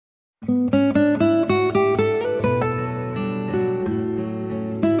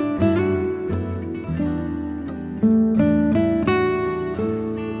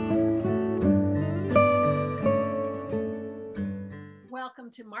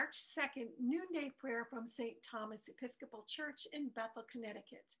March 2nd noonday prayer from St. Thomas Episcopal Church in Bethel,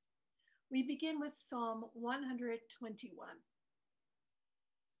 Connecticut. We begin with Psalm 121.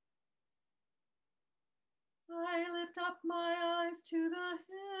 I lift up my eyes to the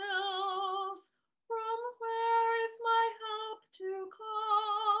hills. From where is my help to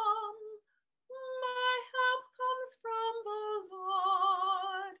come? My help comes from the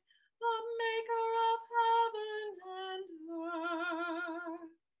Lord, the maker of heaven and earth.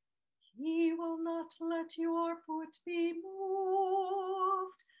 He will not let your foot be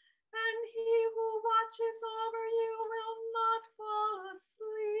moved, and he who watches over you will not fall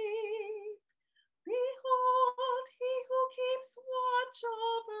asleep. Behold, he who keeps watch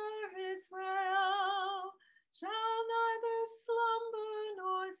over Israel shall neither slumber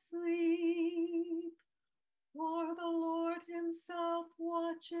nor sleep. For the Lord himself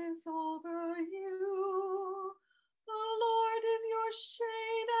watches over you. The Lord is your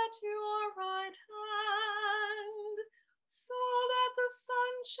shade at your right hand, so that the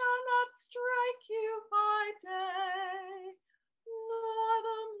sun shall not strike you by day, nor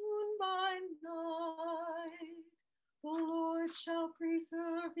the moon by night. The Lord shall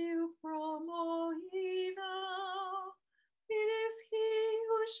preserve you from all evil. It is he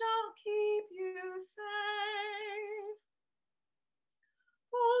who shall keep you safe.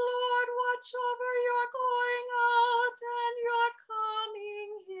 The Lord watch over your going out and your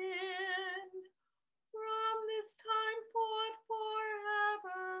coming in, from this time forth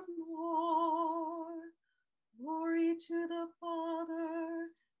forevermore. Glory to the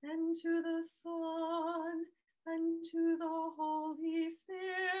Father, and to the Son, and to the Holy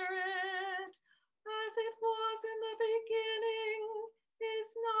Spirit, as it was in the beginning,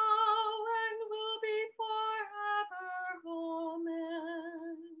 is now, and will be forever.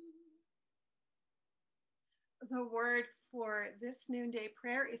 Amen. The word for this noonday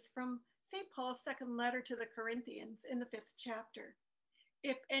prayer is from St. Paul's second letter to the Corinthians in the 5th chapter.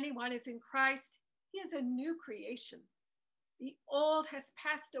 If anyone is in Christ, he is a new creation. The old has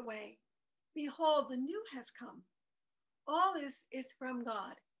passed away. Behold, the new has come. All this is from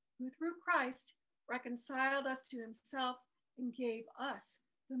God, who through Christ reconciled us to himself and gave us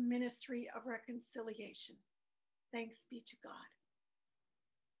the ministry of reconciliation. Thanks be to God.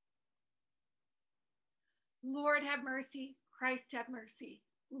 Lord, have mercy. Christ, have mercy.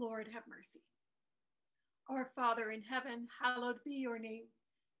 Lord, have mercy. Our Father in heaven, hallowed be your name.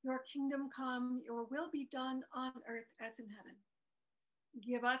 Your kingdom come, your will be done on earth as in heaven.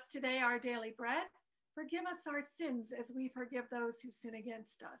 Give us today our daily bread. Forgive us our sins as we forgive those who sin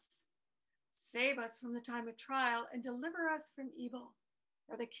against us. Save us from the time of trial and deliver us from evil.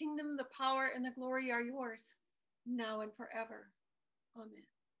 For the kingdom, the power, and the glory are yours, now and forever. Amen.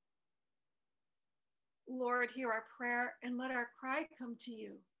 Lord, hear our prayer and let our cry come to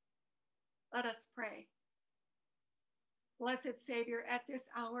you. Let us pray. Blessed Savior, at this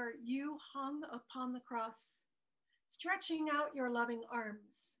hour you hung upon the cross, stretching out your loving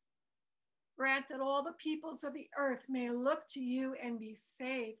arms. Grant that all the peoples of the earth may look to you and be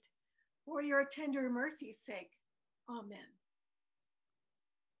saved, for your tender mercy's sake. Amen.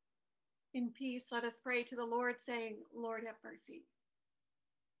 In peace, let us pray to the Lord, saying, Lord, have mercy.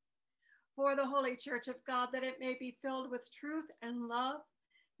 For the holy church of God, that it may be filled with truth and love,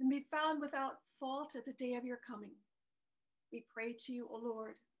 and be found without fault at the day of your coming. We pray to you, O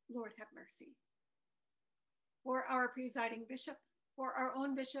Lord. Lord, have mercy. For our presiding bishop, for our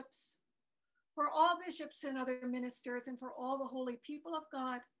own bishops, for all bishops and other ministers, and for all the holy people of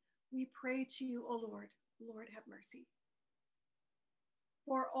God, we pray to you, O Lord. Lord, have mercy.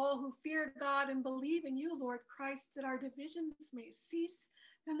 For all who fear God and believe in you, Lord Christ, that our divisions may cease,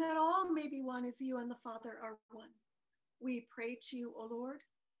 and that all may be one as you and the Father are one. We pray to you, O Lord.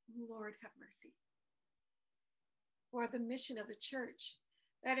 Lord, have mercy. For the mission of the church,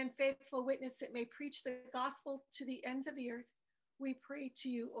 that in faithful witness it may preach the gospel to the ends of the earth, we pray to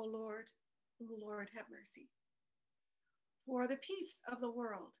you, O Lord. Lord, have mercy. For the peace of the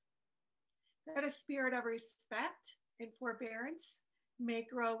world, that a spirit of respect and forbearance may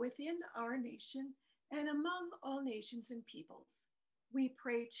grow within our nation and among all nations and peoples. We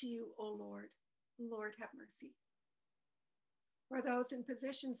pray to you, O Lord. Lord, have mercy. For those in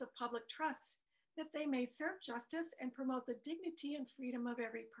positions of public trust, that they may serve justice and promote the dignity and freedom of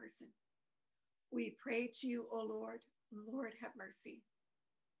every person. We pray to you, O Lord. Lord, have mercy.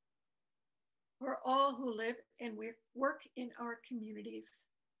 For all who live and work in our communities,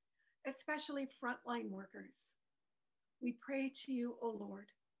 especially frontline workers, we pray to you, O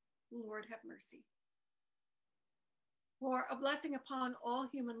Lord. Lord, have mercy. For a blessing upon all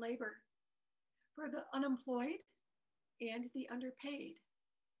human labor, for the unemployed and the underpaid,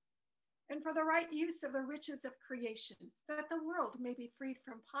 and for the right use of the riches of creation, that the world may be freed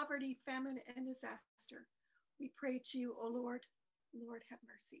from poverty, famine, and disaster. We pray to you, O Lord. Lord, have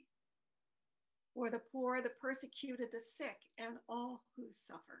mercy. For the poor, the persecuted, the sick, and all who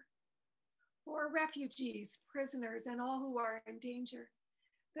suffer. For refugees, prisoners, and all who are in danger,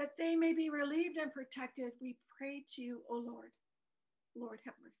 that they may be relieved and protected, we pray to you, O Lord. Lord,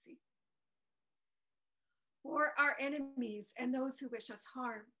 have mercy. For our enemies and those who wish us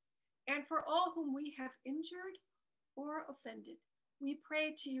harm, and for all whom we have injured or offended, we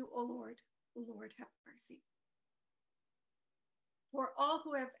pray to you, O Lord. Lord, have mercy. For all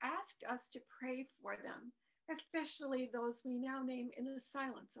who have asked us to pray for them, especially those we now name in the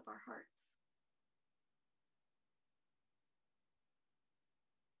silence of our hearts.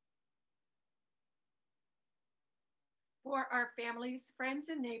 For our families, friends,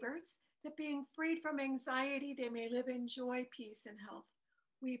 and neighbors, that being freed from anxiety, they may live in joy, peace, and health.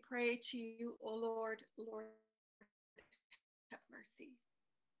 We pray to you, O Lord. Lord, have mercy.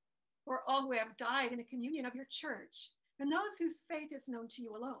 For all who have died in the communion of your church, and those whose faith is known to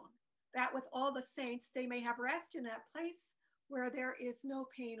you alone, that with all the saints they may have rest in that place where there is no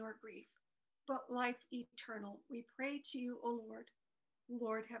pain or grief, but life eternal. We pray to you, O Lord.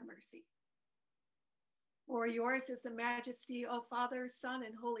 Lord, have mercy. For yours is the majesty, O Father, Son,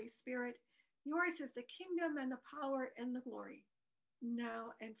 and Holy Spirit. Yours is the kingdom and the power and the glory,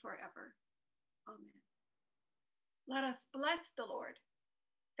 now and forever. Amen. Let us bless the Lord.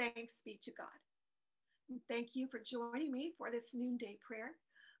 Thanks be to God. And thank you for joining me for this noonday prayer.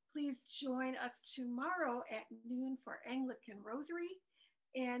 Please join us tomorrow at noon for Anglican Rosary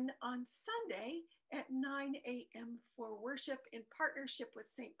and on Sunday at 9 a.m. for worship in partnership with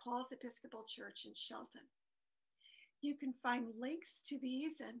St. Paul's Episcopal Church in Shelton. You can find links to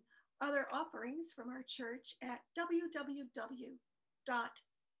these and other offerings from our church at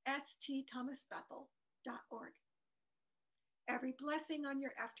www.stthomasbethel.org. Every blessing on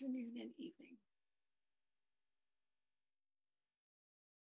your afternoon and evening.